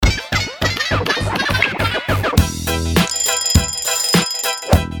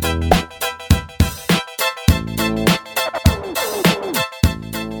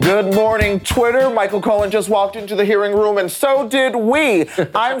scrolling Twitter. Michael Cohen just walked into the hearing room, and so did we.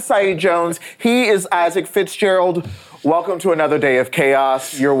 I'm Saeed Jones. He is Isaac Fitzgerald. Welcome to another day of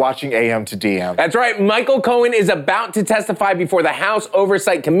chaos. You're watching AM to DM. That's right. Michael Cohen is about to testify before the House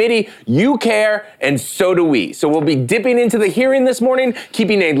Oversight Committee. You care, and so do we. So we'll be dipping into the hearing this morning,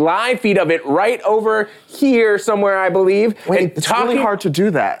 keeping a live feed of it right over here somewhere, I believe. Wait, it's really hard to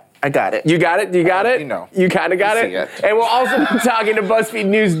do that. I got it. You got it? You got it? You know. You kind of got it? And we'll also be talking to BuzzFeed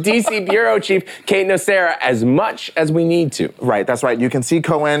News DC Bureau Chief Kate Nocera as much as we need to. Right, that's right. You can see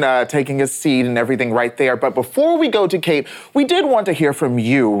Cohen taking his seat and everything right there. But before we go to Kate, we did want to hear from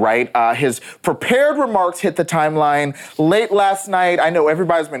you, right? His prepared remarks hit the timeline late last night. I know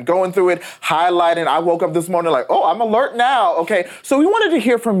everybody's been going through it, highlighting. I woke up this morning like, oh, I'm alert now. Okay, so we wanted to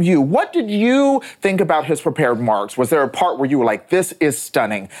hear from you. What did you think about his prepared remarks? Was there a part where you were like, this is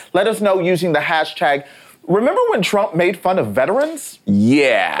stunning? Let us know using the hashtag. Remember when Trump made fun of veterans?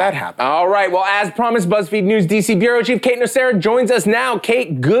 Yeah. That happened. All right. Well, as promised, BuzzFeed News DC Bureau Chief Kate Nocera joins us now.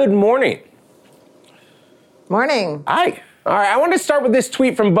 Kate, good morning. Morning. Hi. All right. I want to start with this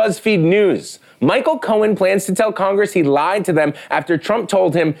tweet from BuzzFeed News. Michael Cohen plans to tell Congress he lied to them after Trump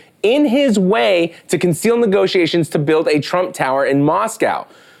told him in his way to conceal negotiations to build a Trump Tower in Moscow.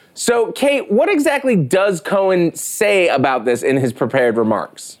 So, Kate, what exactly does Cohen say about this in his prepared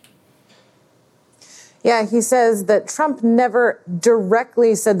remarks? Yeah, he says that Trump never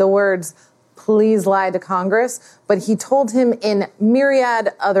directly said the words, please lie to Congress, but he told him in myriad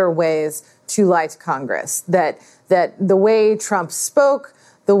other ways to lie to Congress. That the way Trump spoke,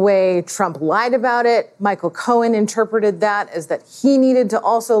 the way Trump lied about it, Michael Cohen interpreted that as that he needed to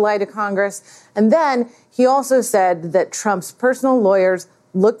also lie to Congress. And then he also said that Trump's personal lawyers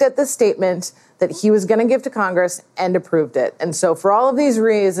looked at the statement that he was going to give to Congress and approved it. And so for all of these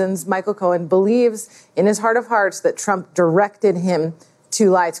reasons, Michael Cohen believes in his heart of hearts that Trump directed him to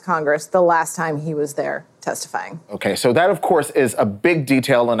lie to Congress the last time he was there testifying. Okay, so that, of course, is a big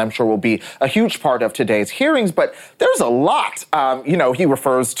detail and I'm sure will be a huge part of today's hearings, but there's a lot. He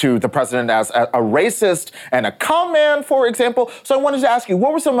refers to the president as a racist and a con man, for example. So I wanted to ask you,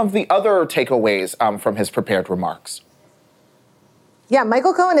 what were some of the other takeaways from his prepared remarks? Yeah,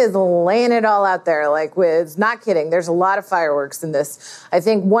 Michael Cohen is laying it all out there. Not kidding. There's a lot of fireworks in this. I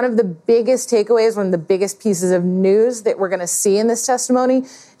think one of the biggest takeaways, one of the biggest pieces of news that we're going to see in this testimony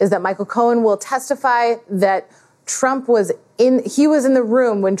is that Michael Cohen will testify that Trump was in the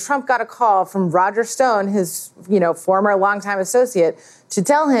room when Trump got a call from Roger Stone, his, former longtime associate, to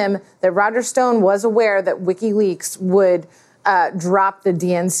tell him that Roger Stone was aware that WikiLeaks would drop the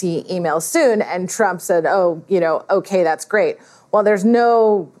DNC email soon. And Trump said, okay, that's great. While there's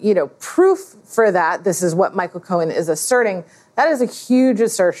no, proof for that, this is what Michael Cohen is asserting. That is a huge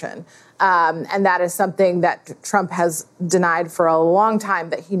assertion. And that is something that Trump has denied for a long time,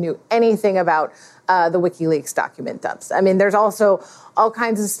 that he knew anything about the WikiLeaks document dumps. I mean, there's also all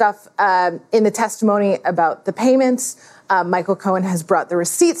kinds of stuff in the testimony about the payments. Michael Cohen has brought the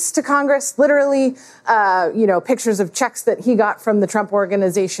receipts to Congress, literally, pictures of checks that he got from the Trump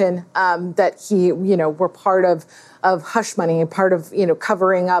organization that he, were part of hush money, part of,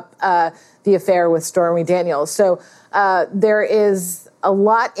 covering up the affair with Stormy Daniels. So there is a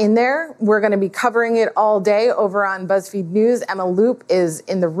lot in there. We're going to be covering it all day over on BuzzFeed News. Emma Loop is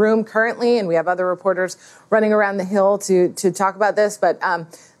in the room currently, and we have other reporters running around the Hill to talk about this. But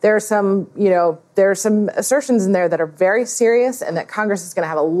there are some assertions in there that are very serious and that Congress is going to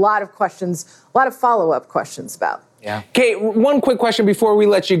have a lot of questions, a lot of follow-up questions about. Yeah. Kate, one quick question before we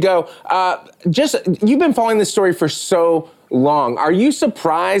let you go. You've been following this story for so long. Are you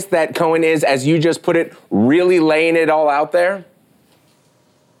surprised that Cohen is, as you just put it, really laying it all out there?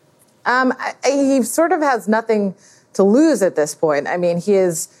 He sort of has nothing to lose at this point. I mean, he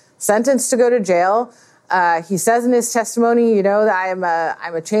is sentenced to go to jail. He says in his testimony, that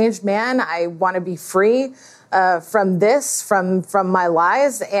I'm a changed man. I want to be free from this, from my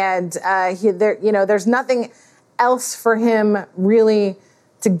lies, and there's nothing else for him really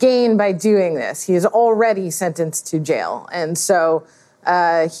to gain by doing this. He is already sentenced to jail. And so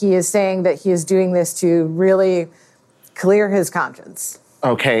he is saying that he is doing this to really clear his conscience.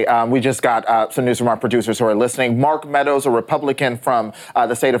 Okay, we just got some news from our producers who are listening. Mark Meadows, a Republican from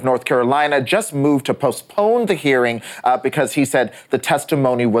the state of North Carolina, just moved to postpone the hearing because he said the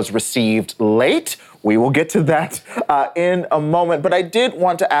testimony was received late. We will get to that in a moment. But I did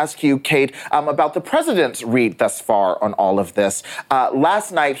want to ask you, Kate, about the president's read thus far on all of this.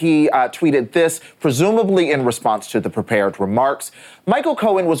 Last night, he tweeted this, presumably in response to the prepared remarks. Michael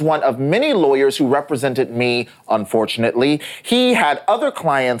Cohen was one of many lawyers who represented me, unfortunately. He had other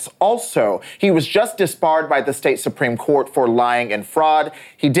clients also. He was just disbarred by the state Supreme Court for lying and fraud.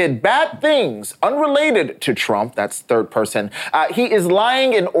 He did bad things unrelated to Trump. That's third person. He is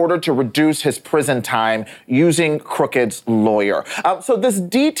lying in order to reduce his prison time using Crooked's lawyer. So this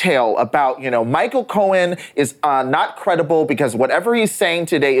detail about, Michael Cohen is not credible because whatever he's saying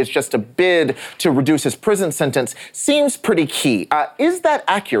today is just a bid to reduce his prison sentence seems pretty key. Is that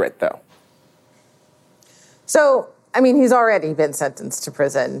accurate, though? So, he's already been sentenced to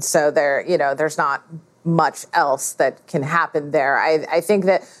prison. So there's not much else that can happen there. I think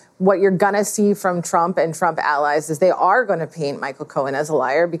that what you're going to see from Trump and Trump allies is they are going to paint Michael Cohen as a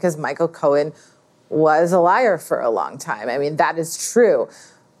liar because Michael Cohen was a liar for a long time. That is true.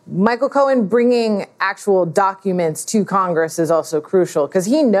 Michael Cohen bringing actual documents to Congress is also crucial because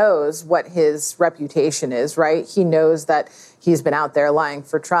he knows what his reputation is, right? He knows that he's been out there lying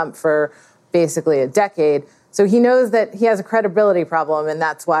for Trump for basically a decade. So he knows that he has a credibility problem, and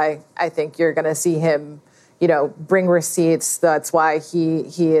that's why I think you're going to see him, bring receipts. That's why he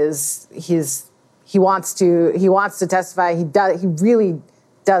wants to testify. He really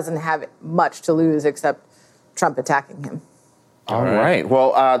doesn't have much to lose except Trump attacking him. All right.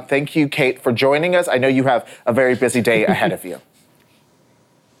 Well, thank you, Kate, for joining us. I know you have a very busy day ahead of you.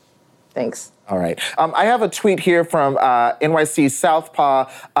 Thanks. All right. I have a tweet here from NYC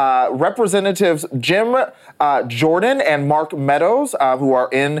Southpaw. Representatives Jim Jordan and Mark Meadows, who are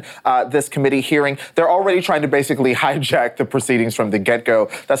in this committee hearing, they're already trying to basically hijack the proceedings from the get-go.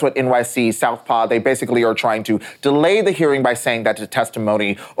 That's what NYC Southpaw, they basically are trying to delay the hearing by saying that the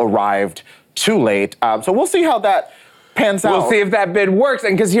testimony arrived too late. So we'll see how that pans out. We'll see if that bid works.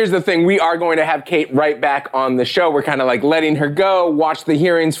 And because here's the thing, we are going to have Kate right back on the show. We're kind of like letting her go, watch the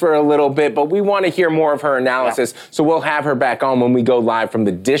hearings for a little bit, but we want to hear more of her analysis. Yeah. So we'll have her back on when we go live from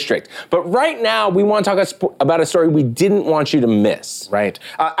the district. But right now, we want to talk about a story we didn't want you to miss. Right.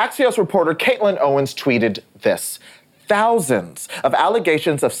 Axios reporter Caitlin Owens tweeted this. Thousands of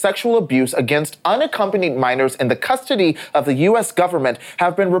allegations of sexual abuse against unaccompanied minors in the custody of the U.S. government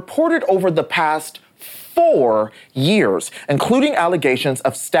have been reported over the past 4 years, including allegations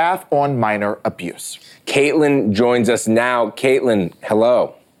of staff on minor abuse. Caitlin joins us now. Caitlin,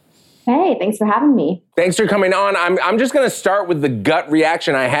 hello. Hey, thanks for having me. Thanks for coming on. I'm just going to start with the gut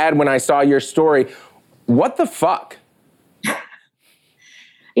reaction I had when I saw your story. What the fuck?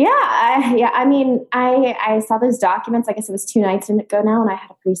 I saw those documents. I guess it was 2 nights ago now, and I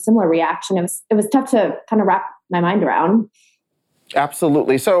had a pretty similar reaction. It was tough to kind of wrap my mind around.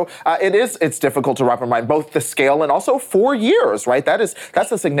 Absolutely. So it's difficult to wrap my mind, both the scale and also 4 years, right?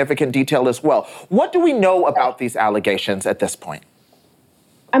 That's a significant detail as well. What do we know about these allegations at this point?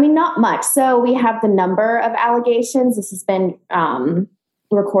 Not much. So we have the number of allegations. This has been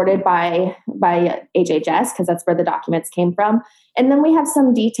recorded by HHS because that's where the documents came from. And then we have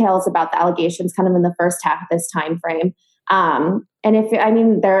some details about the allegations kind of in the first half of this time frame. And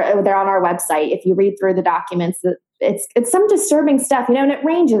they're on our website. If you read through the documents, it's some disturbing stuff, and it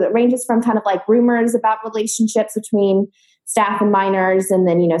ranges from kind of like rumors about relationships between staff and minors, and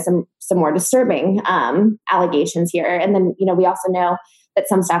then, some more disturbing allegations here. And then, we also know that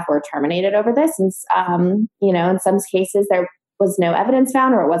some staff were terminated over this. And, in some cases there was no evidence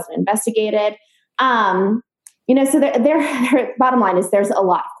found or it wasn't investigated. So their bottom line is there's a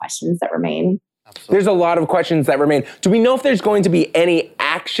lot of questions that remain. Absolutely. There's a lot of questions that remain. Do we know if there's going to be any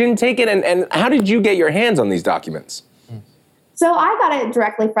action taken? And how did you get your hands on these documents? So I got it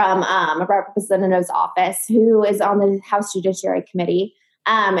directly from a representative's office who is on the House Judiciary Committee.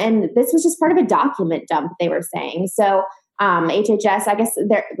 And this was just part of a document dump, they were saying. So HHS, I guess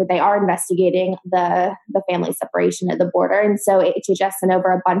they are investigating the family separation at the border. And so HHS sent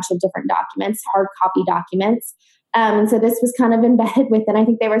over a bunch of different documents, hard copy documents. And so this was kind of embedded with, and I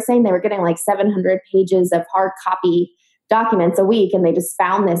think they were saying they were getting like 700 pages of hard copy documents a week, and they just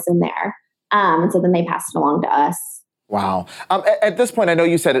found this in there. And so then they passed it along to us. Wow. At this point, I know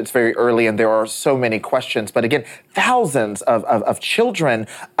you said it's very early and there are so many questions, but again, thousands of children.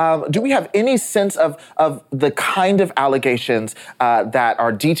 Do we have any sense of the kind of allegations that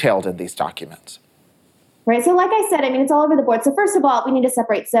are detailed in these documents? Right. So like I said, it's all over the board. So first of all, we need to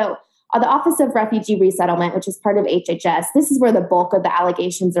separate. So the Office of Refugee Resettlement, which is part of HHS, this is where the bulk of the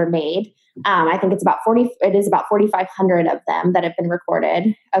allegations are made. I think it is about 4,500 of them that have been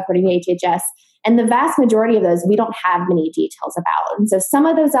recorded, according to HHS. And the vast majority of those, we don't have many details about. And so some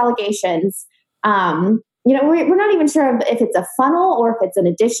of those allegations We're not even sure if it's a funnel or if it's an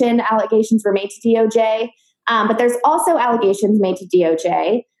addition. Allegations were made to DOJ. But there's also allegations made to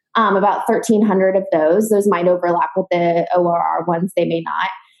DOJ, about 1,300 of those. Those might overlap with the ORR ones, they may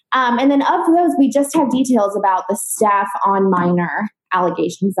not. And then of those, we just have details about the staff on minor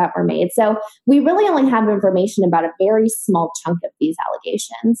allegations that were made. So we really only have information about a very small chunk of these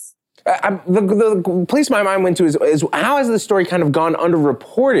allegations. The place my mind went to is how has this story kind of gone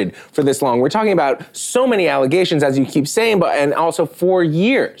underreported for this long? We're talking about so many allegations, as you keep saying, and also 4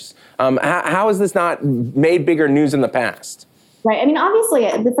 years. How has this not made bigger news in the past? Right. I mean, obviously,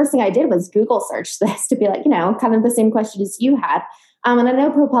 the first thing I did was Google search this to be like, kind of the same question as you had. And I know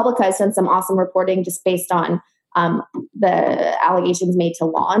ProPublica has done some awesome reporting just based on the allegations made to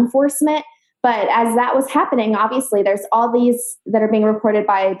law enforcement. But as that was happening, obviously, there's all these that are being reported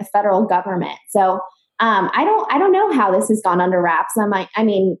by the federal government. So I don't know how this has gone under wraps.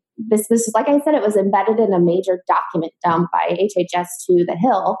 This was, like I said, it was embedded in a major document dump by HHS to the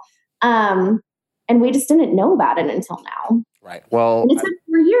Hill. And we just didn't know about it until now. Right. Well, and it's been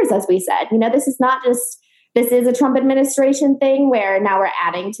 4 years, as we said. This is a Trump administration thing where now we're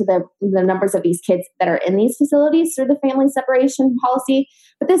adding to the numbers of these kids that are in these facilities through the family separation policy.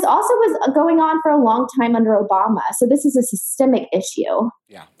 But this also was going on for a long time under Obama. So this is a systemic issue.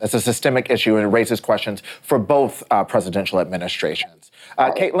 Yeah, it's a systemic issue and it raises questions for both presidential administrations.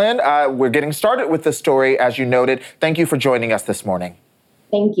 Caitlin, we're getting started with this story, as you noted. Thank you for joining us this morning.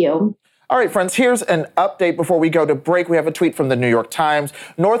 Thank you. All right, friends, here's an update before we go to break. We have a tweet from the New York Times.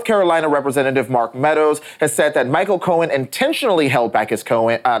 North Carolina Representative Mark Meadows has said that Michael Cohen intentionally held back his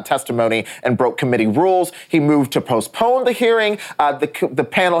testimony and broke committee rules. He moved to postpone the hearing. The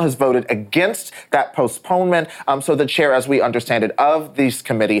panel has voted against that postponement. So the chair, as we understand it, of this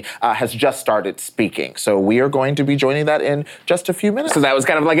committee has just started speaking. So we are going to be joining that in just a few minutes. So that was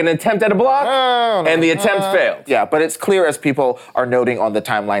kind of like an attempt at a block, and the attempt failed. Yeah, but it's clear, as people are noting on the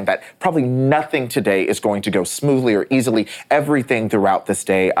timeline, that probably nothing today is going to go smoothly or easily. Everything throughout this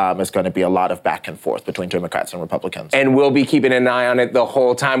day is going to be a lot of back and forth between Democrats and Republicans. And we'll be keeping an eye on it the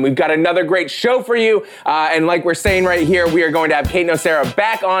whole time. We've got another great show for you. And like we're saying right here, we are going to have Kate Nocera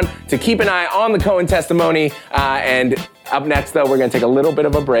back on to keep an eye on the Cohen testimony. And up next, though, we're going to take a little bit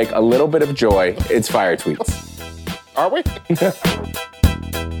of a break, a little bit of joy. It's Fire Tweets. Are we?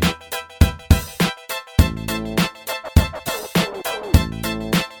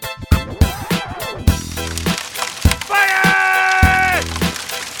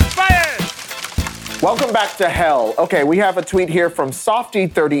 Welcome back to hell. Okay, we have a tweet here from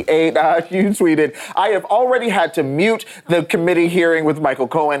Softy38. You tweeted, I have already had to mute the committee hearing with Michael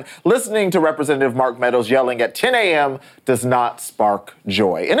Cohen. Listening to Representative Mark Meadows yelling at 10 a.m. does not spark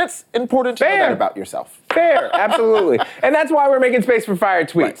joy. And it's important to know that about yourself. Fair, absolutely. And that's why we're making space for Fire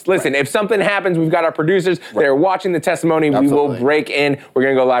Tweets. Listen, if something happens, we've got our producers. They're watching the testimony. We will break in. We're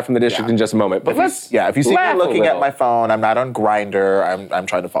going to go live from the district in just a moment. But if you see me looking at my phone, I'm not on Grindr. I'm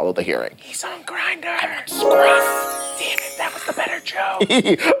trying to follow the hearing. He's on Grindr. I'm on Scruff. Damn it, that was the better joke.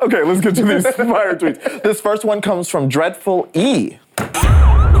 Okay, let's get to these Fire Tweets. This first one comes from Dreadful E.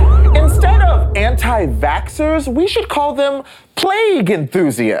 Instead of anti-vaxxers, we should call them plague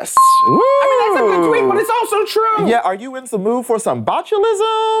enthusiasts. Ooh. I mean, that's a good tweet, but it's also true. Yeah, are you in the mood for some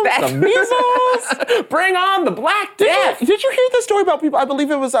botulism, some measles? Bring on the Black Death. Did you hear the story about people? I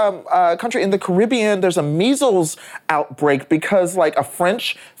believe it was a country in the Caribbean. There's a measles outbreak because, like, a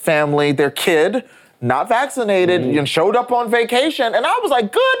French family, their kid, not vaccinated, and showed up on vacation. And I was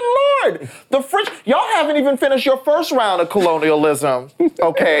like, good Lord, the French, y'all haven't even finished your first round of colonialism,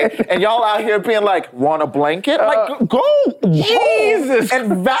 okay? And y'all out here being like, want a blanket? Like, go Jesus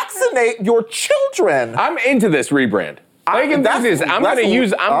and vaccinate your children. I'm into this rebrand. Plague enthusiast. I'm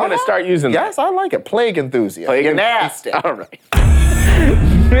going to start using that. Yes, I like it. Plague enthusiast. You're nasty. All right.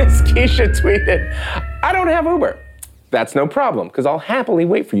 Miss Keisha tweeted, I don't have Uber. That's no problem, because I'll happily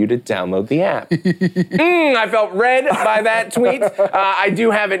wait for you to download the app. I felt read by that tweet. I do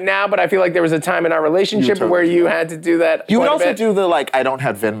have it now, but I feel like there was a time in our relationship where you had to do that. You would also do the, like, I don't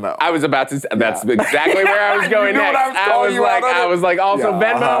have Venmo. I was about to say, that's exactly where I was going next. I was like, also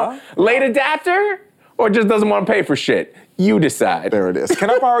Venmo, late adapter, or just doesn't want to pay for shit? You decide. There it is. Can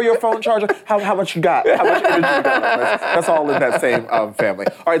I borrow your phone charger? How much you got? How much energy you got? That's all in that same family.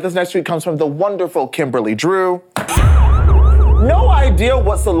 All right, this next tweet comes from the wonderful Kimberly Drew. No idea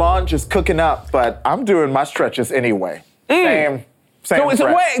what Solange is cooking up, but I'm doing my stretches anyway. Same. So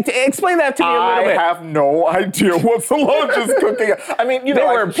wait, explain that to me a little bit. I have no idea what Solange is cooking up. I mean, there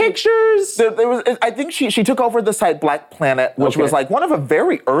were pictures. There was. I think she took over the site Black Planet, which was like one of a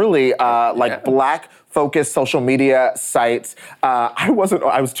very early Black focused social media sites. I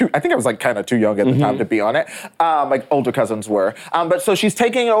think I was like kind of too young at the time to be on it. Like older cousins were. But so she's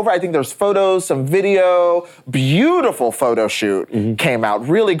taking over. I think there's photos, some video, beautiful photo shoot came out.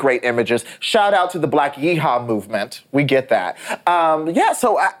 Really great images. Shout out to the Black Yeehaw movement. We get that.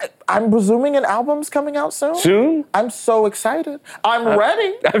 So I'm presuming an album's coming out soon. Soon? I'm so excited. I'm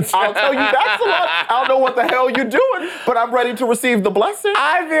ready. I'll tell you that's a lot. I don't know what the hell you're doing, but I'm ready to receive the blessing.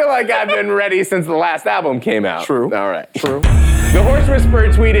 I feel like I've been ready since the last album came out. True. All right. True. The Horse Whisperer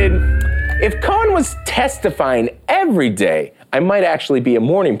tweeted, if Cohen was testifying every day, I might actually be a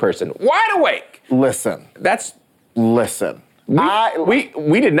morning person. Wide awake. Listen. Listen.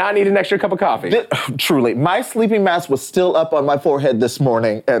 We did not need an extra cup of coffee. Truly. My sleeping mask was still up on my forehead this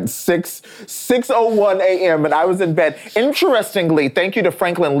morning at 6:01 a.m. and I was in bed. Interestingly, thank you to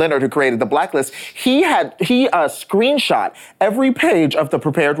Franklin Leonard who created the Blacklist. He screenshot every page of the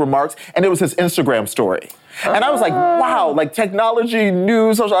prepared remarks and it was his Instagram story. And I was like, wow, like technology,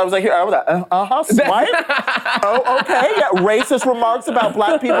 news, social. I was like, swipe. Oh, okay. Yeah, racist remarks about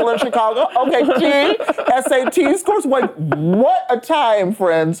black people in Chicago. Okay, SAT scores. What a time,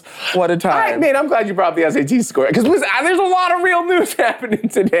 friends. What a time. I'm glad you brought the SAT score. Because listen, there's a lot of real news happening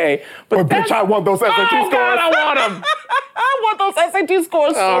today. But bitch, I want those SAT scores. God, I want them. I want those SAT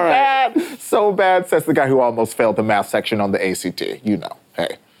scores so bad. So bad, says the guy who almost failed the math section on the ACT. You know,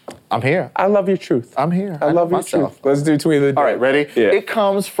 hey. I'm here. I love your truth. I'm here. I love your truth. Let's do tweet of the day. All right, ready? Yeah. It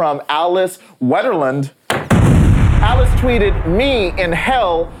comes from Alice Wetterland. Alice tweeted, me in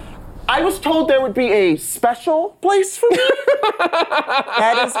hell. I was told there would be a special place for me.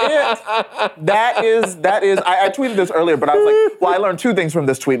 That is it. That is. I tweeted this earlier, but I was like, well, I learned two things from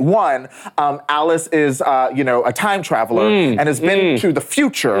this tweet. One, Alice is, a time traveler and has been to the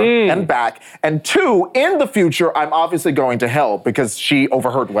future and back. And two, in the future, I'm obviously going to hell because she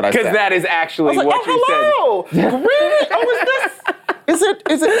overheard what I said. Because that is actually I was like, what you hello. said. Really? Oh, is this? Is it?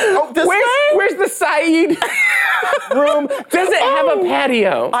 Oh, this Where's the Saeed room? Does it have a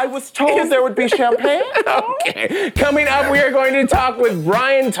patio? I was told there would be champagne. Okay. Coming up, we are going to talk with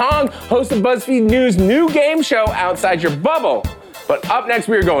Brian Tong, host of BuzzFeed News' new game show, Outside Your Bubble. But up next,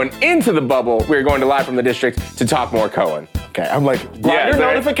 we are going into the bubble. We are going to live from the district to talk more Cohen. Okay, I'm like, your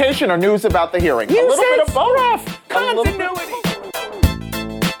notification or news about the hearing? You a little said bit of both. Continuity.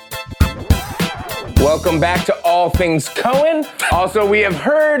 Welcome back to All Things Cohen. Also, we have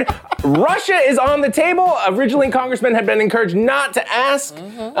heard Russia is on the table. Originally, congressmen had been encouraged not to ask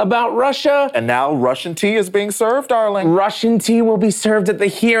about Russia. And now Russian tea is being served, darling. Russian tea will be served at the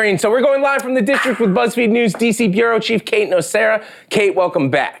hearing. So we're going live from the district with BuzzFeed News DC Bureau Chief Kate Nocera. Kate, welcome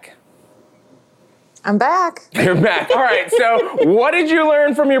back. I'm back. You're back. All right, so what did you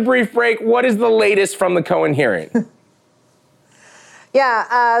learn from your brief break? What is the latest from the Cohen hearing?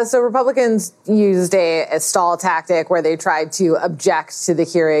 Yeah, so Republicans used a stall tactic where they tried to object to the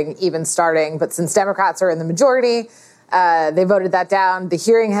hearing even starting. But since Democrats are in the majority, they voted that down. The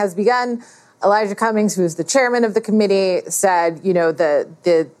hearing has begun. Elijah Cummings, who is the chairman of the committee, said,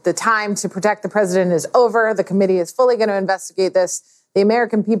 the time to protect the president is over. The committee is fully going to investigate this. The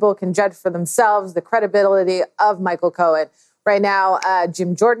American people can judge for themselves the credibility of Michael Cohen. Right now,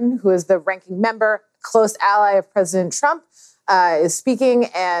 Jim Jordan, who is the ranking member, close ally of President Trump, is speaking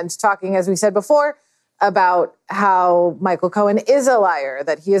and talking, as we said before, about how Michael Cohen is a liar,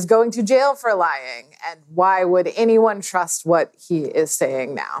 that he is going to jail for lying, and why would anyone trust what he is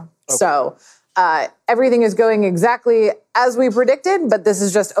saying now? Okay. So everything is going exactly as we predicted, but this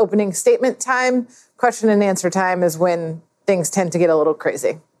is just opening statement time. Question and answer time is when things tend to get a little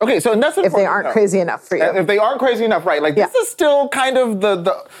crazy. Okay, so and that's if they aren't crazy enough for you. If they aren't crazy enough, right? Like this is still kind of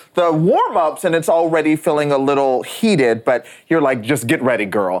the warm-ups, and it's already feeling a little heated. But you're like, just get ready,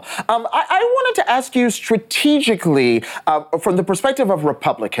 girl. I wanted to ask you strategically, from the perspective of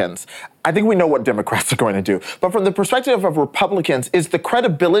Republicans. I think we know what Democrats are going to do, but from the perspective of Republicans, is the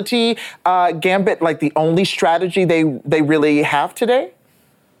credibility gambit like the only strategy they really have today?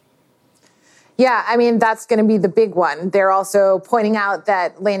 Yeah, I mean, that's going to be the big one. They're also pointing out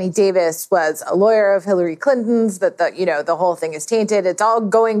that Lanny Davis was a lawyer of Hillary Clinton's, that the whole thing is tainted. It's all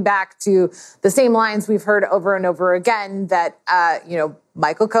going back to the same lines we've heard over and over again, that,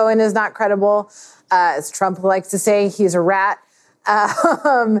 Michael Cohen is not credible. As Trump likes to say, he's a rat.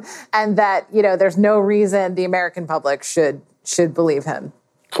 And that, there's no reason the American public should believe him.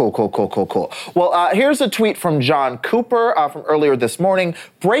 Cool. Well, here's a tweet from John Cooper from earlier this morning.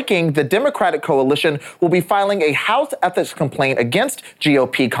 Breaking, the Democratic coalition will be filing a House ethics complaint against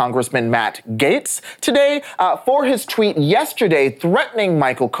GOP Congressman Matt Gaetz today for his tweet yesterday threatening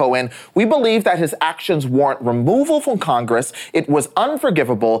Michael Cohen. We believe that his actions warrant removal from Congress. It was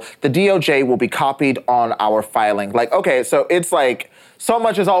unforgivable. The DOJ will be copied on our filing. Like, okay, so it's like, so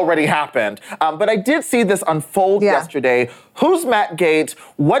much has already happened. But I did see this unfold yesterday. Who's Matt Gaetz?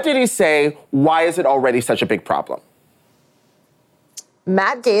 What did he say? Why is it already such a big problem?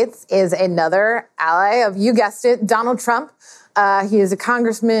 Matt Gaetz is another ally of, you guessed it, Donald Trump. He is a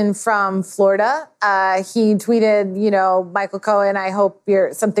congressman from Florida. He tweeted, Michael Cohen, I hope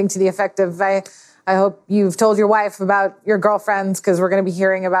you're something to the effect of, I hope you've told your wife about your girlfriends because we're going to be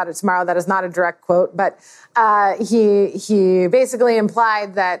hearing about it tomorrow. That is not a direct quote, but he basically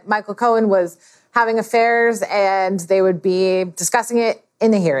implied that Michael Cohen was having affairs and they would be discussing it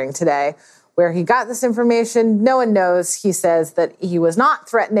in the hearing today. Where he got this information, no one knows. He says that he was not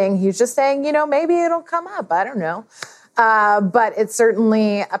threatening. He's just saying, maybe it'll come up. I don't know. But it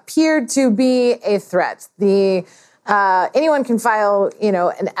certainly appeared to be a threat. Anyone can file,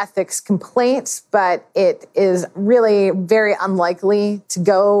 an ethics complaint, but it is really very unlikely to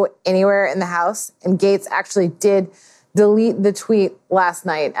go anywhere in the House. And Gaetz actually did delete the tweet last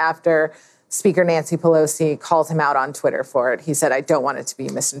night after Speaker Nancy Pelosi called him out on Twitter for it. He said, I don't want it to be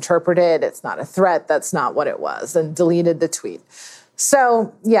misinterpreted. It's not a threat. That's not what it was, and deleted the tweet.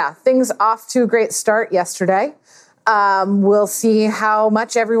 So, things off to a great start yesterday. We'll see how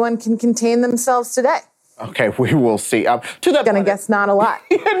much everyone can contain themselves today. Okay, we will see. To that Gonna guess not a lot.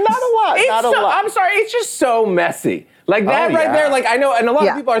 Not a lot. I'm sorry, it's just so messy. Like that there, like I know, and a lot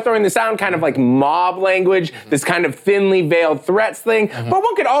of people are throwing this out kind of like mob language, this kind of thinly veiled threats thing. But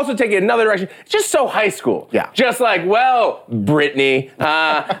one could also take it another direction. It's just so high school. Yeah. Just like, well, Brittany,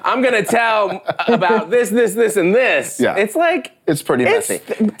 I'm gonna tell about this, and this. Yeah. It's like, it's pretty messy.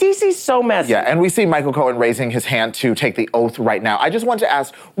 DC's so messy. Yeah, and we see Michael Cohen raising his hand to take the oath right now. I just want to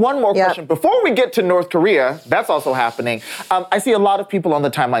ask one more question. Before we get to North Korea, that's also happening. I see a lot of people on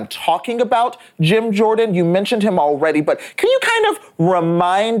the timeline talking about Jim Jordan. You mentioned him already, but can you kind of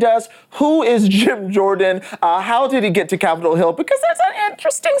remind us who is Jim Jordan? How did he get to Capitol Hill? Because there's an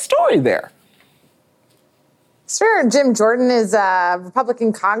interesting story there. Sure. Jim Jordan is a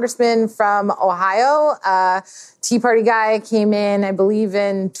Republican congressman from Ohio. Tea Party guy, came in, I believe,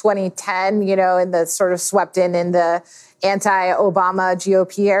 in 2010, in the sort of swept in the anti-Obama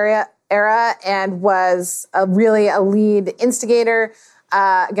GOP era and was really a lead instigator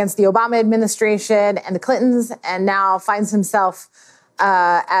against the Obama administration and the Clintons, and now finds himself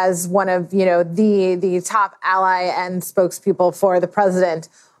as one of, the top ally and spokespeople for the president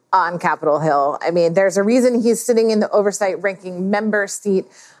on Capitol Hill. I mean, there's a reason he's sitting in the oversight ranking member seat.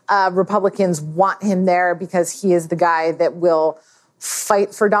 Republicans want him there because he is the guy that will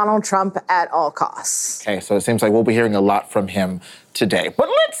fight for Donald Trump at all costs. Okay, so it seems like we'll be hearing a lot from him today. But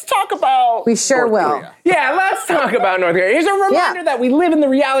let's talk about We sure North will. Korea. Yeah, let's talk about North Korea. Here's a reminder that we live in the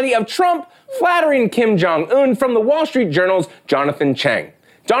reality of Trump flattering Kim Jong-un from the Wall Street Journal's Jonathan Chang.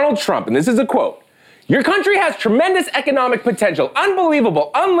 Donald Trump, and this is a quote, "Your country has tremendous economic potential, unbelievable,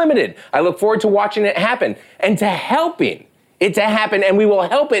 unlimited. I look forward to watching it happen and to helping it to happen, and we will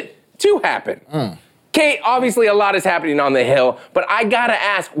help it to happen." Kate, obviously a lot is happening on the Hill, but I gotta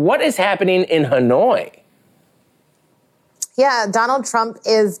ask, what is happening in Hanoi? Yeah, Donald Trump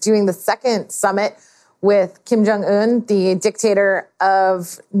is doing the second summit with Kim Jong-un, the dictator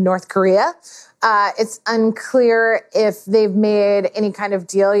of North Korea. It's unclear if they've made any kind of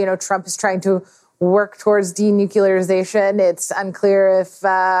deal. Trump is trying to work towards denuclearization. It's unclear if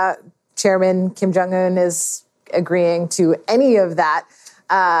Chairman Kim Jong-un is agreeing to any of that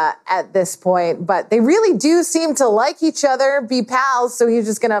at this point. But they really do seem to like each other, be pals, so he's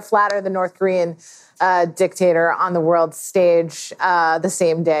just going to flatter the North Korean dictator on the world stage the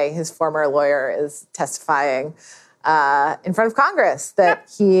same day his former lawyer is testifying in front of Congress that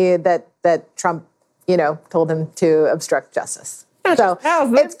that Trump, told him to obstruct justice. So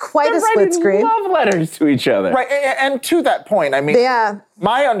it's quite a split screen. Love letters to each other. Right, and to that point, I mean,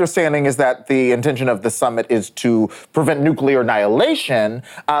 my understanding is that the intention of the summit is to prevent nuclear annihilation,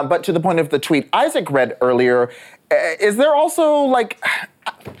 but to the point of the tweet Isaac read earlier, is there also,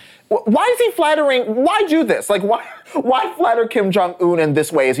 why is he flattering, why do this? Why flatter Kim Jong-un in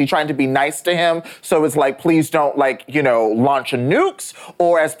this way? Is he trying to be nice to him? So it's please don't, launch a nukes?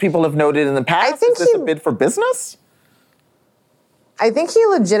 Or as people have noted in the past, is this a bid for business? I think he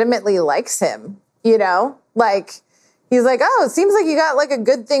legitimately likes him, he's like, oh, it seems like you got like a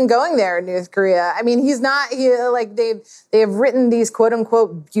good thing going there in North Korea. I mean, they've written these quote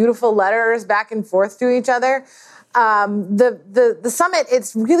unquote beautiful letters back and forth to each other. The summit,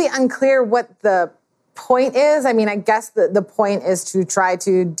 it's really unclear what the point is. I mean, I guess the point is to try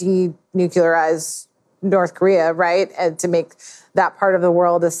to denuclearize North Korea, right? And to make that part of the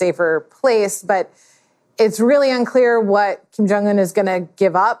world a safer place. But it's really unclear what Kim Jong-un is going to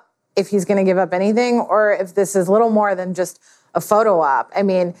give up, if he's going to give up anything, or if this is little more than just a photo op. I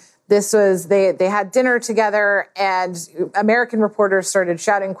mean, this was, they had dinner together and American reporters started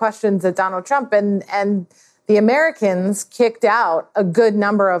shouting questions at Donald Trump, and the Americans kicked out a good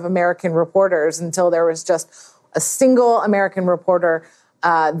number of American reporters until there was just a single American reporter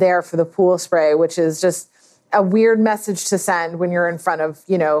there for the pool spray, which is just a weird message to send when you're in front of,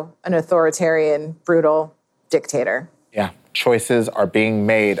 an authoritarian, brutal dictator. Yeah, choices are being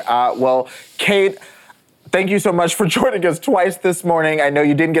made. Well, Kate, thank you so much for joining us twice this morning. I know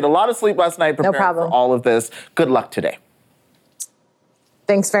you didn't get a lot of sleep last night preparing for all of this. Good luck today.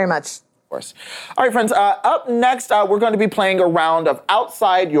 Thanks very much. Course. All right, friends, up next, we're going to be playing a round of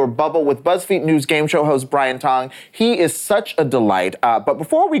Outside Your Bubble with BuzzFeed News game show host Brian Tong. He is such a delight. But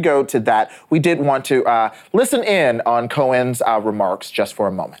before we go to that, we did want to listen in on Cohen's remarks just for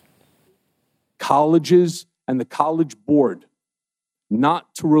a moment. Colleges and the College Board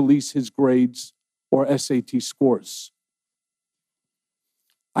not to release his grades or SAT scores.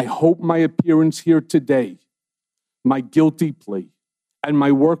 I hope my appearance here today, my guilty plea, and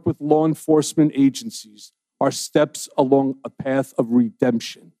my work with law enforcement agencies are steps along a path of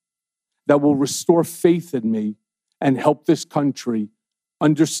redemption that will restore faith in me and help this country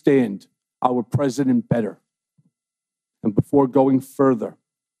understand our president better. And before going further,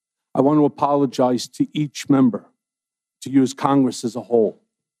 I want to apologize to each member, to you as Congress as a whole.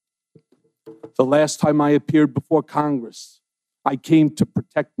 The last time I appeared before Congress, I came to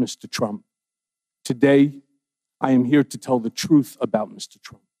protect Mr. Trump. Today, I am here to tell the truth about Mr.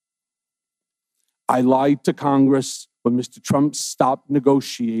 Trump. I lied to Congress when Mr. Trump stopped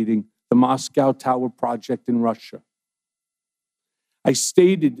negotiating the Moscow Tower project in Russia. I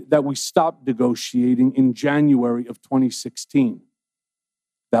stated that we stopped negotiating in January of 2016.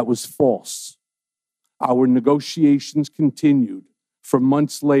 That was false. Our negotiations continued for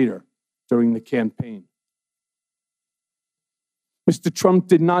months later during the campaign. Mr. Trump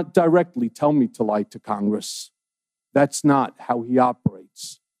did not directly tell me to lie to Congress. That's not how he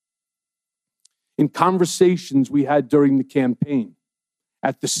operates. In conversations we had during the campaign,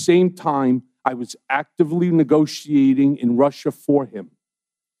 at the same time I was actively negotiating in Russia for him,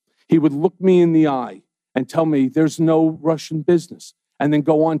 he would look me in the eye and tell me there's no Russian business, and then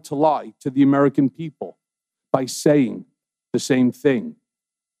go on to lie to the American people by saying the same thing.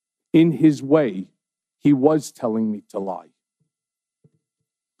 In his way, he was telling me to lie.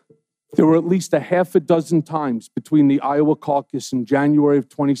 There were at least a half a dozen times between the Iowa caucus in January of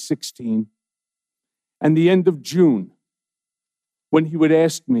 2016 and the end of June when he would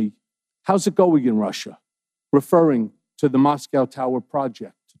ask me, how's it going in Russia? Referring to the Moscow Tower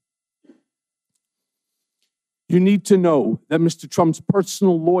project. You need to know that Mr. Trump's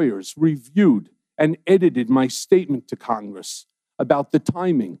personal lawyers reviewed and edited my statement to Congress about the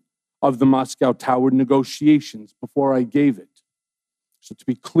timing of the Moscow Tower negotiations before I gave it. So to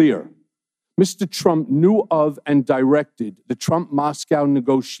be clear, Mr. Trump knew of and directed the Trump-Moscow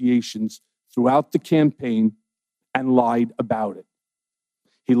negotiations throughout the campaign and lied about it.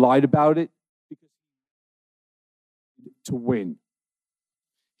 He lied about it because he wanted to win.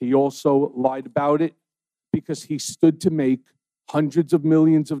 He also lied about it because he stood to make hundreds of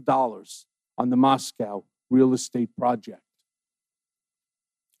millions of dollars on the Moscow real estate project.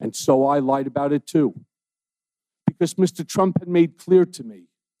 And so I lied about it too, because Mr. Trump had made clear to me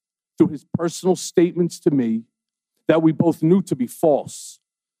through his personal statements to me that we both knew to be false,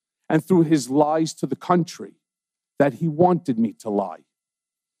 and through his lies to the country that he wanted me to lie.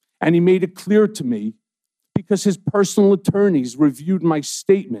 And he made it clear to me because his personal attorneys reviewed my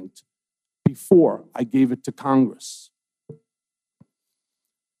statement before I gave it to Congress.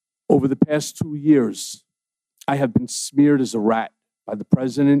 Over the past 2 years, I have been smeared as a rat by the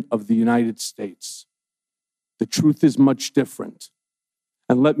President of the United States. The truth is much different.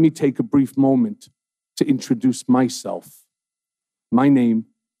 And let me take a brief moment to introduce myself. My name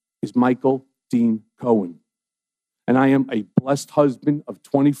is Michael Dean Cohen, and I am a blessed husband of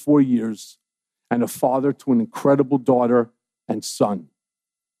 24 years and a father to an incredible daughter and son.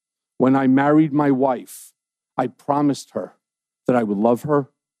 When I married my wife, I promised her that I would love her,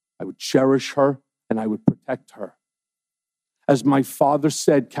 I would cherish her, and I would protect her. As my father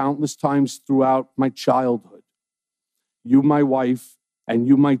said countless times throughout my childhood, You, my wife, and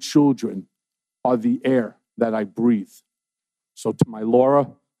you, my children, are the air that I breathe. So to my Laura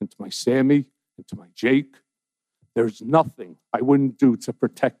and to my Sammy and to my Jake, there's nothing I wouldn't do to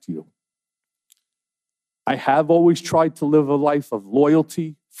protect you. I have always tried to live a life of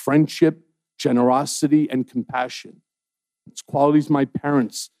loyalty, friendship, generosity, and compassion. It's qualities my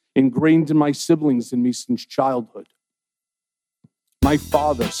parents ingrained in my siblings and me since childhood. My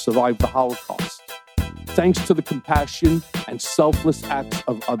father survived the Holocaust, thanks to the compassion and selfless acts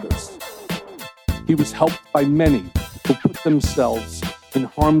of others. He was helped by many who put themselves in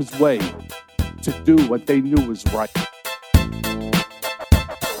harm's way to do what they knew was right.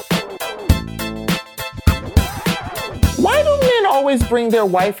 Why do men always bring their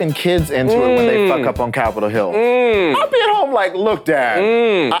wife and kids into it when they fuck up on Capitol Hill? I'll be at home like, look,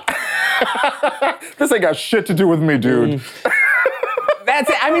 Dad, this ain't got shit to do with me, dude. That's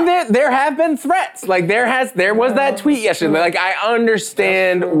it. I mean, there have been threats. Like there was that tweet yesterday. Like I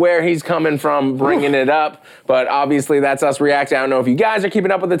understand where he's coming from, bringing it up, but obviously that's us reacting. I don't know if you guys are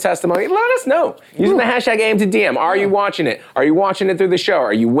keeping up with the testimony. Let us know using the hashtag #AimToDM. Are you watching it? Are you watching it through the show?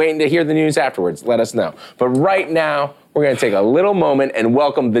 Are you waiting to hear the news afterwards? Let us know. But right now, we're going to take a little moment and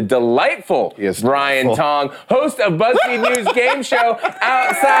welcome the delightful Brian Tong, host of BuzzFeed News game show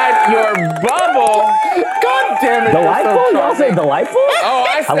Outside Your Bubble. God damn it. Delightful? Y'all say delightful? Oh,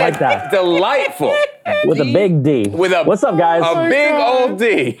 I said like that. Delightful. With a big D. What's up, guys? A big old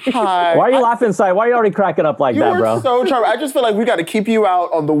D. Hi. Why are you laughing inside? Why are you already cracking up like that, bro? You're so charming. I just feel like we got to keep you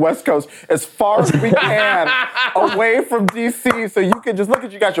out on the West Coast as far as we can, away from D.C., so you can just look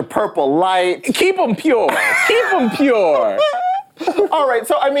at you got your purple light. Keep them pure. Keep them pure. All right,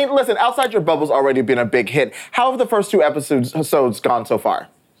 so I mean, listen, Outside Your Bubble's already been a big hit. How have the first two episodes gone so far?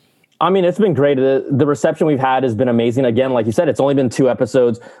 I mean, it's been great. The reception we've had has been amazing. Again, like you said, it's only been 2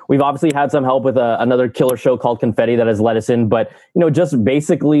 episodes. We've obviously had some help with another killer show called Confetti that has let us in. But, just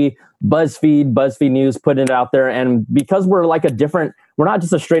basically BuzzFeed News putting it out there. And because we're like we're not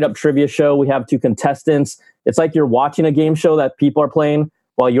just a straight up trivia show. We have 2 contestants. It's like you're watching a game show that people are playing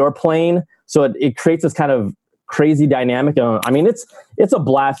while you're playing. So it creates this kind of crazy dynamic. I mean, it's a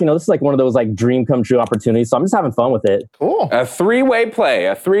blast. This is like one of those like dream come true opportunities. So I'm just having fun with it. Cool. A 3-way play.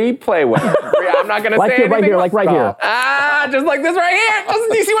 A 3-play way. I'm not going to say anything. Right here. Just like this right here.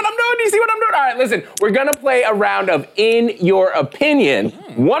 Do you see what I'm doing? Do you see what I'm doing? All right, listen. We're going to play a round of In Your Opinion.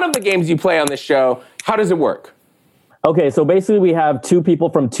 One of the games you play on this show. How does it work? Okay, so basically we have 2 people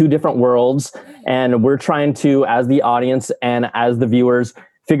from 2 different worlds, and we're trying to, as the audience and as the viewers,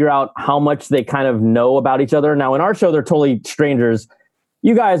 figure out how much they kind of know about each other. Now, in our show, they're totally strangers.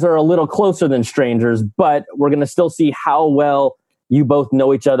 You guys are a little closer than strangers, but we're going to still see how well you both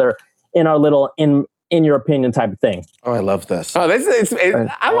know each other in our little in your opinion type of thing. Oh, I love this. Oh, this is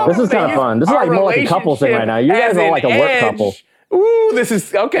kind of fun. This is like more like a couple thing right now. You guys are like a work couple. Ooh, this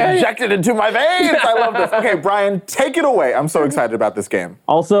is okay. Injected into my veins. I love this. Okay, Brian, take it away. I'm so excited about this game.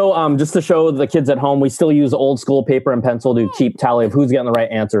 Also, just to show the kids at home, we still use old school paper and pencil to keep tally of who's getting the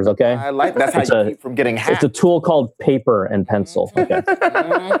right answers, okay? I like that's how you keep from getting hacked. It's a tool called paper and pencil. Okay.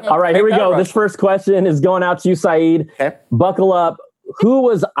 All right, here we go. This first question is going out to you, Saeed. Okay. Buckle up. Who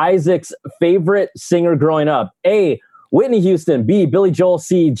was Isaac's favorite singer growing up? A, Whitney Houston. B, Billy Joel.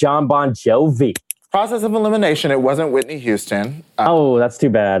 C, John Bon Jovi. Process of elimination, it wasn't Whitney Houston. Oh, that's too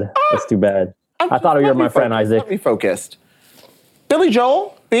bad. That's too bad. I thought you were my friend, Isaac. Let me focused. Billy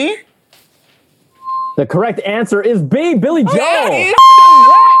Joel, B? The correct answer is B, Billy Joel. Yeah,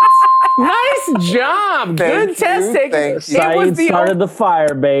 nice job. Good test taking. Saeed started the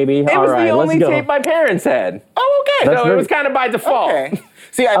fire, baby. It was the only tape my parents had. Oh, okay. So it was kind of by default. Okay.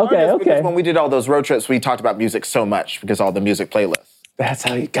 See, I learned this because when we did all those road trips, we talked about music so much because all the music playlists. That's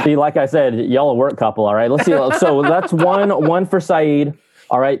how you got. See, like I said, y'all a work couple. All right, let's see. So that's one for Saeed.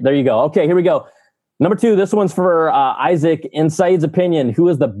 All right, there you go. Okay, here we go. Number 2. This one's for Isaac. In Saeed's opinion, who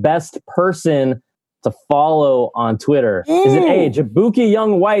is the best person to follow on Twitter? Is it A, Jabuki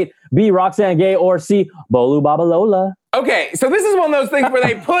Young White, B, Roxanne Gay, or C, Bolu Babalola? Okay, so this is one of those things where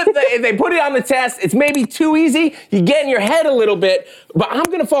they put it on the test. It's maybe too easy. You get in your head a little bit, but I'm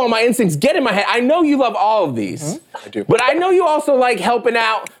gonna follow my instincts. Get in my head. I know you love all of these. I do. But I know you also like helping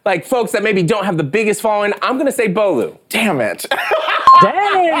out like folks that maybe don't have the biggest following. I'm gonna say Bolu. Damn it.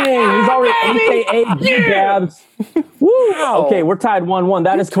 Dang, he's already AKA G-Gabs. Woo. Okay, we're tied 1-1.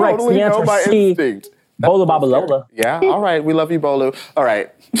 That is correct. Totally the answer know C, instinct. Bolu Babalola. Yeah, all right. We love you, Bolu. All right.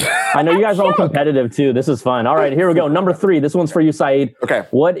 I know you guys are all competitive too. This is fun. All right, here we go. Number 3. This one's for you, Saeed. Okay.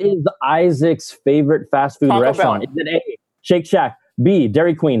 What is Isaac's favorite fast food restaurant? Bell. Is it A, Shake Shack, B,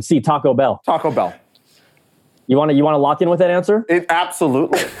 Dairy Queen, C, Taco Bell? Taco Bell. You want to lock in with that answer?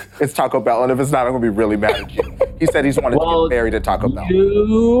 Absolutely. It's Taco Bell, and if it's not, I'm going to be really mad at you. He said he's wanted to get married to Taco Bell.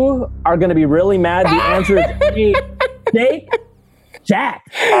 You are going to be really mad. The answer is A, Shake Shack.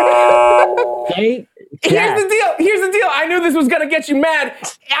 Shake Here's the deal. I knew this was gonna get you mad.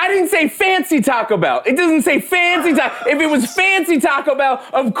 I didn't say fancy Taco Bell. It doesn't say fancy Taco. If it was fancy Taco Bell,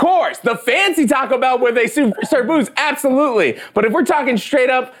 of course. The fancy Taco Bell where they serve booze, absolutely. But if we're talking straight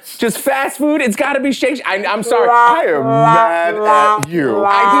up just fast food, it's gotta be Shake Shack. I'm sorry. I am mad at you.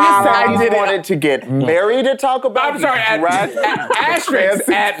 I just wanted to get married at Taco Bell. I'm sorry, asterisk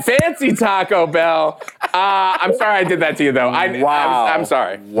at fancy Taco Bell. I'm sorry I did that to you though. I'm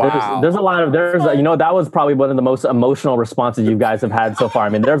sorry. Wow. There's that was probably one of the most emotional responses you guys have had so far. I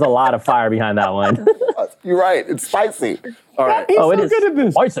mean, there's a lot of fire behind that one. You're right. It's spicy. All right. He's so good at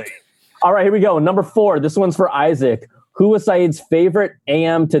this. Spicy. All right, here we go. Number 4. This one's for Isaac. Who was Saeed's favorite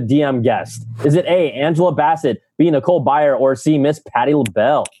AM to DM guest? Is it A, Angela Bassett, B, Nicole Byer, or C, Miss Patti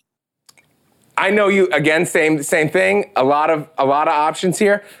LaBelle? I know you again. Same thing. A lot of options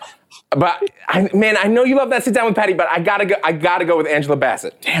here. But I know you love that sit down with Patty, but I gotta go with Angela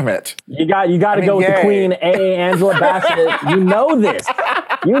Bassett. Damn it! You gotta go with the Queen, Angela Bassett. You know this.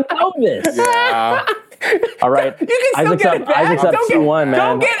 Yeah. All right. You can still Isaac's get it back. Isaac's up 2-1, man.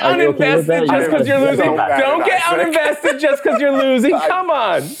 Don't get uninvested just because you're losing. Don't get uninvested just because you're losing. Come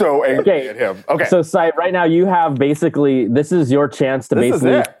on. So angry at him. Okay. So, Saeed, right now you have basically this is your chance to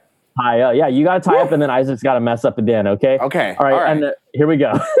basically tie up. Yeah, you got to tie up, and then Isaac's got to mess up again. Okay. Okay. All right. And here we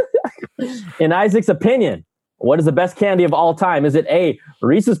go. In Isaac's opinion, what is the best candy of all time? Is it A,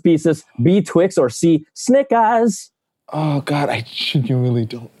 Reese's Pieces, B, Twix, or C, Snickers? Oh God, I genuinely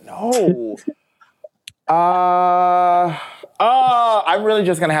don't know. I'm really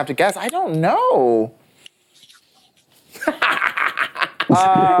just gonna have to guess. I don't know. He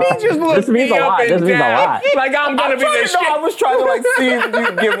just looked me up and down. Like I'm gonna be the shit. I was trying to like see if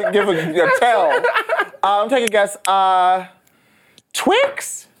you give a tell. Take a guess.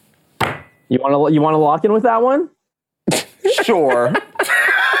 Twix. You want to lock in with that one? Sure.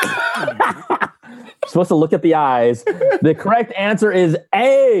 Supposed to look at the eyes. The correct answer is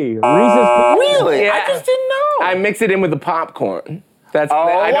A. Reese's Pieces. Really? Yeah. I just didn't know. I mix it in with the popcorn. I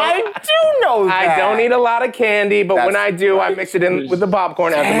do know that. I don't eat a lot of candy, but when I do, I mix it in with the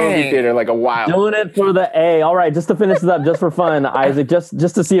popcorn at the movie theater like a wild. Doing it for the A. All right, just to finish this up, just for fun, Isaac,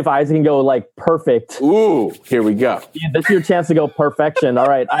 just to see if Isaac can go like perfect. Ooh, here we go. Yeah, this is your chance to go perfection. All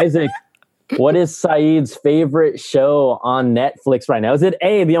right, Isaac, what is Saeed's favorite show on Netflix right now? Is it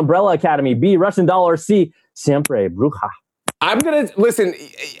A, The Umbrella Academy, B, Russian Doll, or C, Siempre Bruja? I'm going to, listen,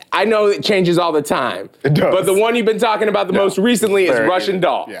 I know it changes all the time. It does. But the one you've been talking about the most recently is Russian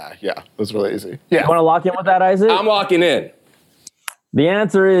Doll. Yeah. That's really easy. Yeah. You want to lock in with that, Isaac? I'm locking in. The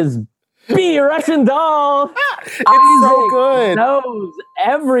answer is B, Russian Doll. It's so good. Knows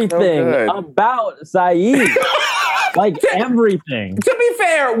everything about Saeed. Like everything. To be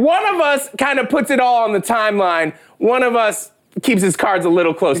fair, one of us kind of puts it all on the timeline. One of us keeps his cards a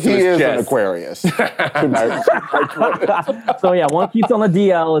little close to his chest. He is an Aquarius. So yeah, one keeps on the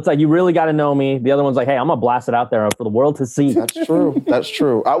DL. It's like, you really got to know me. The other one's like, hey, I'm going to blast it out there for the world to see. That's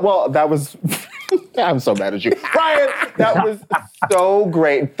true. Well, that was... I'm so mad at you. Ryan, that was so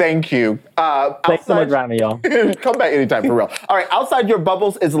great. Thank you. Thanks so much for having me, y'all. Come back anytime, for real. All right, Outside Your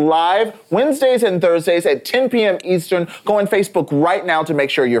Bubbles is live Wednesdays and Thursdays at 10 p.m. Eastern. Go on Facebook right now to make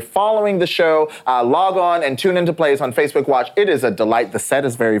sure you're following the show. Log on and tune into plays on Facebook Watch. It is a delight. The set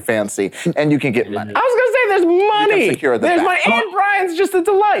is very fancy, and you can get money. I was going to say there's money. There's money. And Brian's just a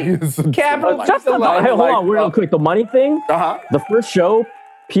delight. Capital, just a delight. Hey, hold on, real quick. The money thing, the first show,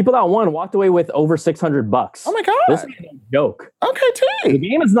 people that won walked away with over $600. Oh my God. This is no joke. Okay, The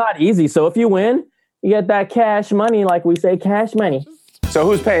game is not easy. So if you win, you get that cash money, like we say, cash money. So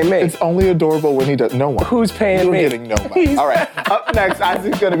who's paying me? It's only adorable when he does. No one. Who's paying me? You're getting no money. All right. Up next,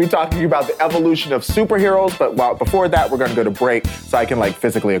 Isaac's going to be talking about the evolution of superheroes. But before that, we're going to go to break so I can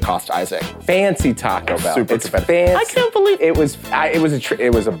physically accost Isaac. Fancy Taco Bell. Super it's competitive. fancy. I can't believe it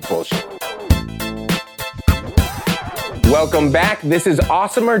was a bullshit. Welcome back. This is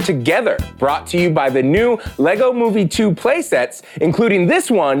Awesomer Together, brought to you by the new Lego Movie 2 playsets, including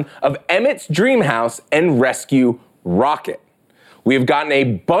this one of Emmett's Dream House and Rescue Rocket. We have gotten a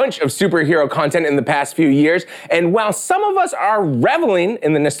bunch of superhero content in the past few years, and while some of us are reveling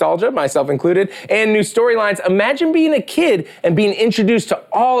in the nostalgia, myself included, and new storylines, imagine being a kid and being introduced to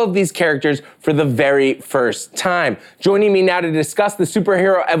all of these characters for the very first time. Joining me now to discuss the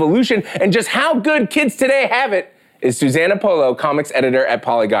superhero evolution and just how good kids today have it is Susanna Polo, comics editor at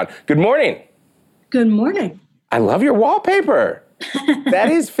Polygon. Good morning. Good morning. I love your wallpaper. That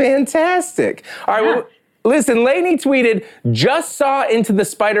is fantastic. All right, well, Listen, Lainey tweeted, just saw Into the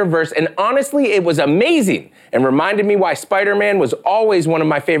Spider-Verse, and honestly, it was amazing and reminded me why Spider-Man was always one of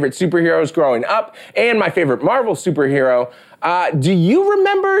my favorite superheroes growing up and my favorite Marvel superhero. Do you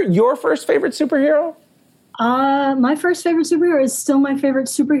remember your first favorite superhero? My first favorite superhero is still my favorite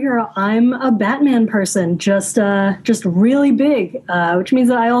superhero. I'm a Batman person, just really big, which means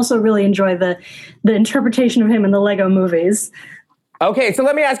that I also really enjoy the interpretation of him in the Lego movies. Okay, so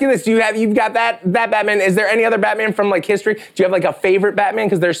let me ask you this. You've got that Batman. Is there any other Batman from like history? Do you have like a favorite Batman?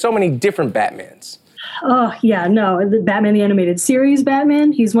 Because there's so many different Batmans. Oh, yeah, no, the Batman, the animated series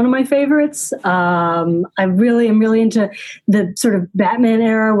Batman, he's one of my favorites. I really am really into the sort of Batman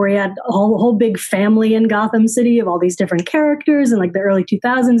era where he had a whole big family in Gotham City of all these different characters in like the early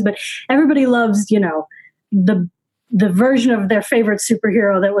 2000s. But everybody loves, the version of their favorite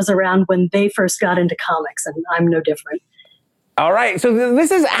superhero that was around when they first got into comics, and I'm no different. All right, so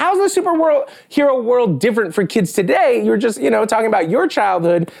how's the superhero world different for kids today? You're just, talking about your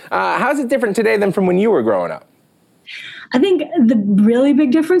childhood. How's it different today than from when you were growing up? I think the really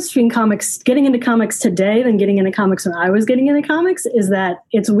big difference between getting into comics today than getting into comics when I was getting into comics is that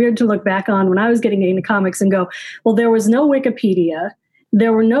it's weird to look back on when I was getting into comics and go, well, there was no Wikipedia.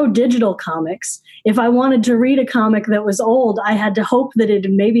 There were no digital comics. If I wanted to read a comic that was old, I had to hope that it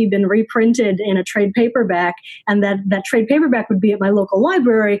had maybe been reprinted in a trade paperback, and that trade paperback would be at my local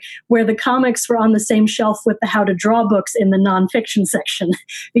library where the comics were on the same shelf with the how to draw books in the nonfiction section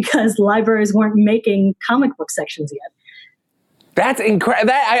because libraries weren't making comic book sections yet. That's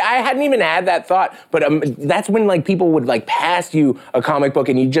incredible. I hadn't even had that thought, but that's when like people would like pass you a comic book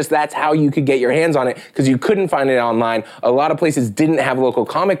and that's how you could get your hands on it because you couldn't find it online. A lot of places didn't have local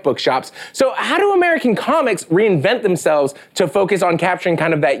comic book shops. So how do American comics reinvent themselves to focus on capturing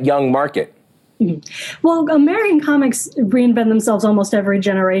kind of that young market? Well, American comics reinvent themselves almost every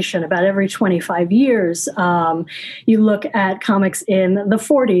generation, about every 25 years. You look at comics in the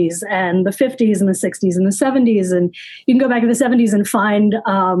 40s and the 50s and the 60s and the 70s, and you can go back to the 70s and find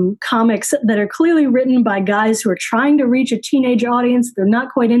comics that are clearly written by guys who are trying to reach a teenage audience they're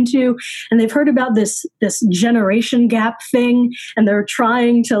not quite into, and they've heard about this generation gap thing, and they're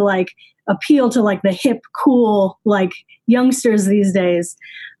trying to like appeal to like the hip, cool like youngsters these days.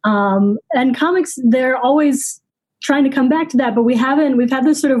 And comics, they're always trying to come back to that, but we've had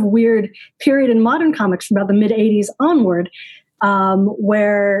this sort of weird period in modern comics from about the mid 80s onward,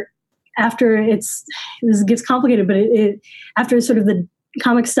 where after this gets complicated, but after sort of the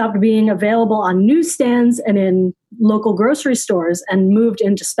comics stopped being available on newsstands and in local grocery stores and moved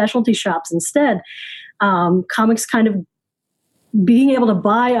into specialty shops instead, comics kind of being able to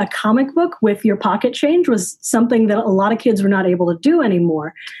buy a comic book with your pocket change was something that a lot of kids were not able to do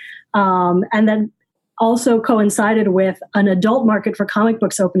anymore. And then also coincided with an adult market for comic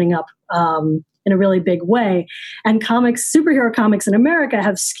books opening up in a really big way. And superhero comics in America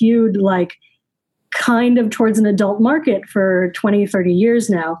have skewed like kind of towards an adult market for 20, 30 years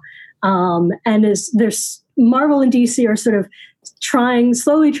now. And there's Marvel and DC are sort of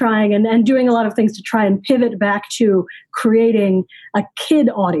slowly trying and doing a lot of things to try and pivot back to creating a kid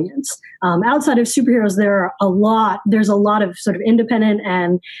audience. Outside of superheroes, there's a lot of sort of independent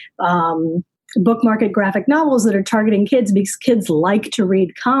and book market graphic novels that are targeting kids because kids like to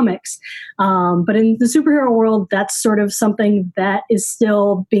read comics. But in the superhero world, that's sort of something that is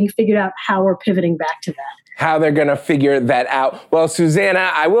still being figured out how we're pivoting back to that. How they're going to figure that out. Well, Susanna,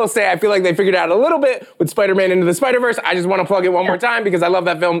 I will say I feel like they figured out a little bit with Spider-Man Into the Spider-Verse. I just want to plug it one more time because I love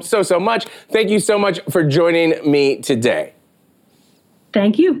that film so much. Thank you so much for joining me today.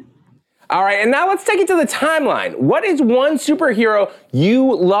 Thank you. All right, and now let's take it to the timeline. What is one superhero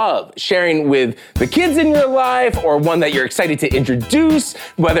you love sharing with the kids in your life, or one that you're excited to introduce,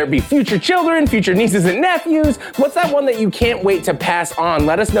 whether it be future children, future nieces and nephews? What's that one that you can't wait to pass on?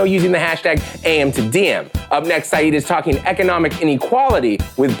 Let us know using the hashtag AM2DM. Up next, Saeed is talking economic inequality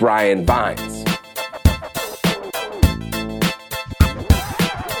with Brian Vines.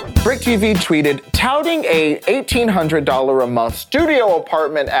 Brick TV tweeted, touting a $1,800 a month studio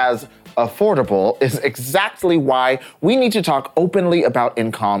apartment as affordable is exactly why we need to talk openly about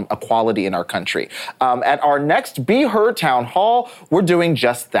income equality in our country. At our next Be Heard Town Hall, we're doing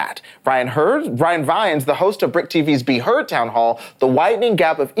just that. Brian Vines, the host of Brick TV's Be Heard Town Hall, the widening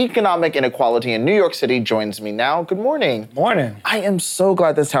gap of economic inequality in New York City, joins me now. Good morning. Morning. I am so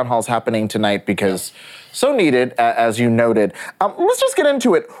glad this town hall is happening tonight because so needed, as you noted. Let's just get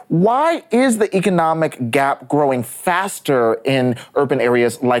into it. Why is the economic gap growing faster in urban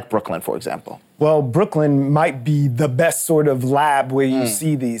areas like Brooklyn, for example? Well, Brooklyn might be the best sort of lab where you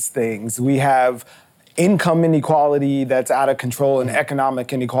see these things. We have income inequality that's out of control and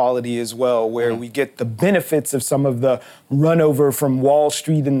economic inequality as well, where we get the benefits of some of the runover from Wall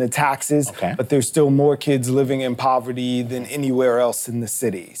Street and the taxes, but there's still more kids living in poverty than anywhere else in the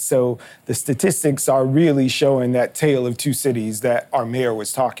city. So the statistics are really showing that tale of two cities that our mayor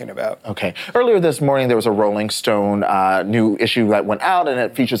was talking about. Okay. Earlier this morning, there was a Rolling Stone new issue that went out, and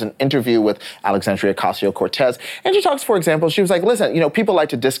it features an interview with Alexandria Ocasio-Cortez. And she talks, for example, she was like, listen, people like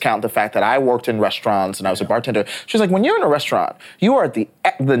to discount the fact that I worked in restaurants and I was a bartender. She's like, when you're in a restaurant, you are at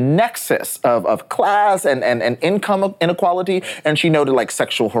the nexus of class and income inequality. And she noted like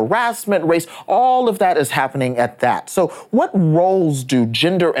sexual harassment, race, all of that is happening at that. So what roles do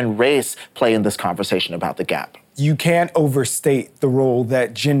gender and race play in this conversation about the gap? You can't overstate the role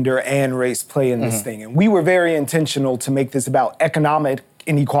that gender and race play in this thing. And we were very intentional to make this about economic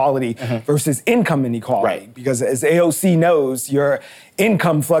inequality versus income inequality. Because as AOC knows, your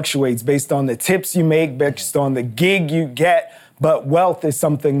income fluctuates based on the tips you make, based on the gig you get, but wealth is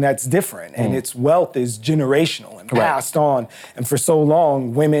something that's different, and its wealth is generational and passed on. And for so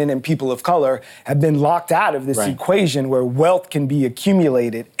long, women and people of color have been locked out of this equation where wealth can be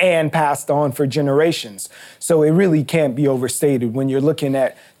accumulated and passed on for generations. So it really can't be overstated when you're looking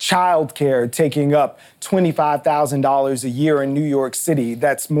at childcare taking up $25,000 a year in New York City.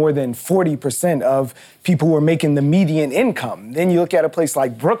 That's more than 40% of people who are making the median income. Then you look at a place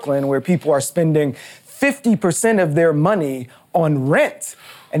like Brooklyn where people are spending 50% of their money on rent.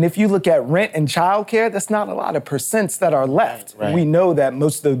 And if you look at rent and childcare, that's not a lot of percents that are left. We know that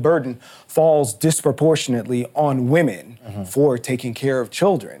most of the burden falls disproportionately on women for taking care of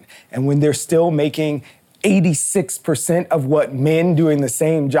children. And when they're still making 86% of what men doing the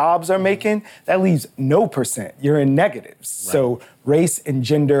same jobs are making, that leaves no percent. You're in negatives. So race and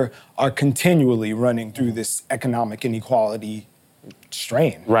gender are continually running through this economic inequality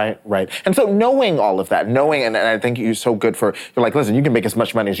strain. Right. And so knowing all of that, and I think you're so good you're like, listen, you can make as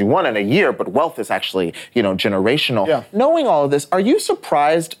much money as you want in a year, but wealth is actually, generational. Yeah. Knowing all of this, are you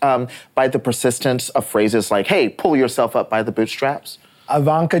surprised by the persistence of phrases like, hey, pull yourself up by the bootstraps?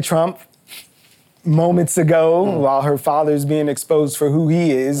 Ivanka Trump, moments ago, while her father's being exposed for who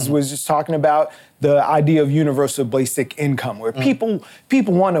he is, was just talking about the idea of universal basic income, where people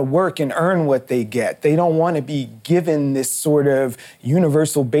want to work and earn what they get. They don't want to be given this sort of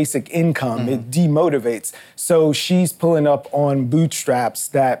universal basic income. It demotivates. So she's pulling up on bootstraps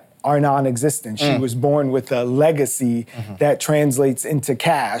that are non-existent. She was born with a legacy that translates into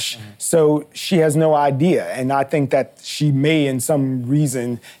cash. So she has no idea. And I think that she may, in some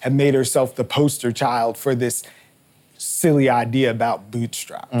reason, have made herself the poster child for this silly idea about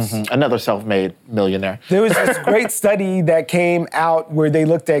bootstraps. Another self-made millionaire. There was this great study that came out where they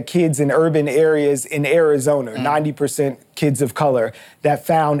looked at kids in urban areas in Arizona, 90% kids of color, that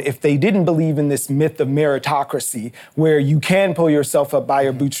found if they didn't believe in this myth of meritocracy, where you can pull yourself up by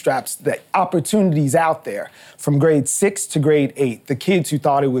your bootstraps, the opportunities out there. From grade 6 to grade 8, the kids who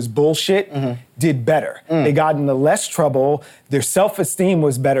thought it was bullshit did better. They got into less trouble. Their self-esteem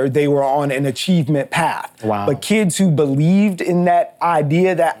was better. They were on an achievement path. Wow. But kids who believed in that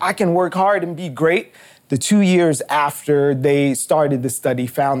idea that I can work hard and be great, the 2 years after they started the study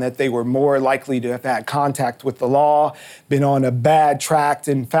found that they were more likely to have had contact with the law, been on a bad track,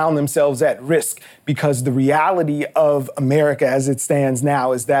 and found themselves at risk, because the reality of America as it stands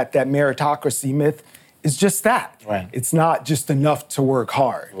now is that meritocracy myth is just that. It's not just enough to work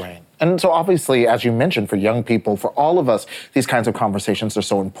hard. And so obviously, as you mentioned, for young people, for all of us, these kinds of conversations are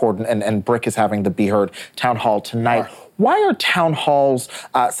so important. And BRIC is having the Be Heard Town Hall tonight. Why are town halls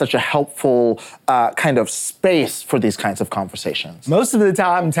such a helpful kind of space for these kinds of conversations? Most of the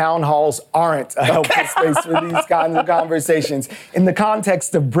time, town halls aren't a helpful space for these kinds of conversations. In the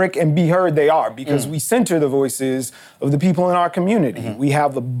context of BRIC and Be Heard, they are, because we center the voices of the people in our community. We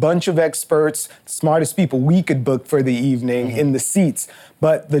have a bunch of experts, the smartest people we could book for the evening in the seats.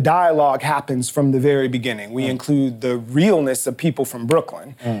 But the dialogue happens from the very beginning. We include the realness of people from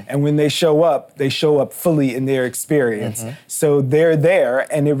Brooklyn. And when they show up fully in their experience. So they're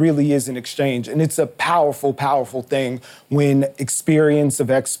there, and it really is an exchange. And it's a powerful, powerful thing when experience of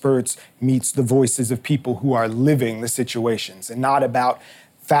experts meets the voices of people who are living the situations, and not about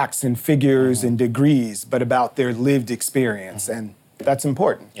facts and figures and degrees, but about their lived experience. And that's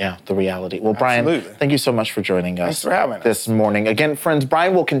important. Yeah, the reality. Well, Brian, thank you so much for joining us. Thanks for having us this morning. Again, friends,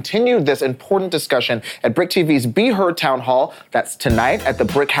 Brian will continue this important discussion at BRIC TV's Be Heard Town Hall. That's tonight at the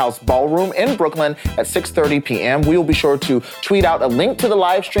BRIC House Ballroom in Brooklyn at 6:30 p.m. We will be sure to tweet out a link to the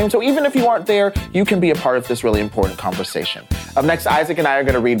live stream, so even if you aren't there, you can be a part of this really important conversation. Up next, Isaac and I are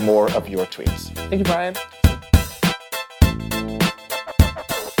going to read more of your tweets. Thank you, Brian.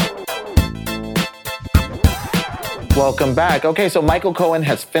 Welcome back. Okay, so Michael Cohen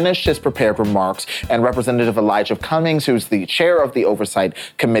has finished his prepared remarks, and Representative Elijah Cummings, who's the chair of the Oversight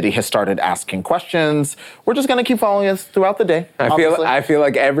Committee, has started asking questions. We're just going to keep following this throughout the day. I feel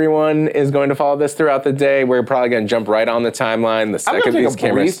like everyone is going to follow this throughout the day. We're probably going to jump right on the timeline. The second these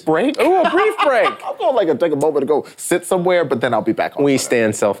cameras. Brief break. Ooh, a brief break. I'm going to take a moment to go sit somewhere, but then I'll be back on. We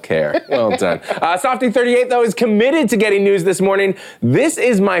stand self-care. Well done. Softy38, though, is committed to getting news this morning. This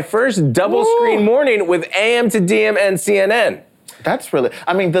is my first double screen morning with AM to DM and CNN. That's really,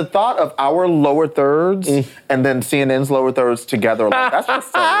 I mean, the thought of our lower thirds and then CNN's lower thirds together, that's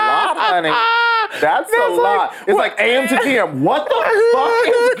just a lot, honey. That's a lot. It's like AM to DM. What the fuck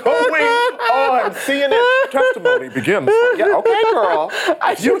is going on? CNN testimony begins. Yeah, okay, girl.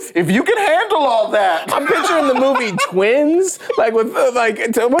 If you can handle all that. I'm picturing the movie Twins, like with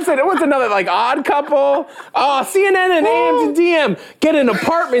what's another like Odd Couple? Oh, CNN and AM to DM get an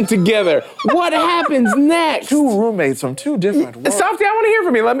apartment together. What happens next? Two roommates from two different worlds. Softy, I want to hear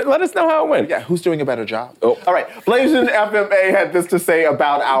from you. Let us know how it went. Yeah, who's doing a better job? Oh. All right, Blazing FMA had this to say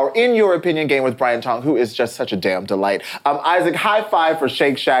about our In Your Opinion game with Brian Tong, who is just such a damn delight. Isaac, high five for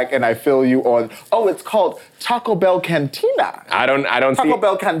Shake Shack, and I feel you on, it's called Taco Bell Cantina. I don't Taco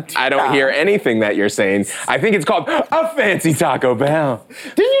Bell Cantina. I don't hear anything that you're saying. I think it's called a fancy Taco Bell.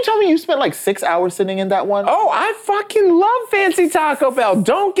 Didn't you tell me you spent like 6 hours sitting in that one? Oh, I fucking love fancy Taco Bell.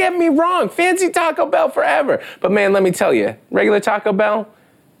 Don't get me wrong. Fancy Taco Bell forever. But man, let me tell you, regular Taco Bell,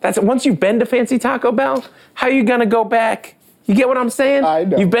 once you've been to fancy Taco Bell, how you gonna go back? You get what I'm saying? I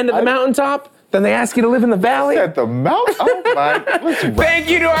know. You've been to the mountaintop? Then they ask you to live in the valley? At the mountain? Oh my. Thank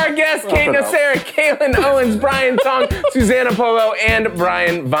you to our guests, Kate Nacera, Kaylin Owens, Brian Tong, Susanna Polo, and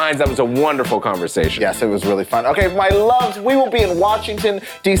Brian Vines. That was a wonderful conversation. Yes, it was really fun. Okay, my loves, we will be in Washington,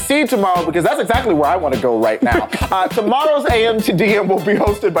 D.C. tomorrow because that's exactly where I want to go right now. Tomorrow's AM to DM will be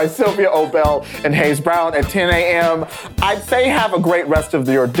hosted by Sylvia Obell and Hayes Brown at 10 a.m. I'd say have a great rest of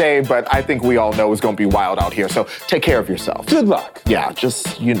your day, but I think we all know it's going to be wild out here, so take care of yourself. Good luck. Yeah,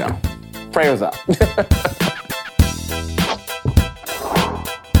 just, prayers up.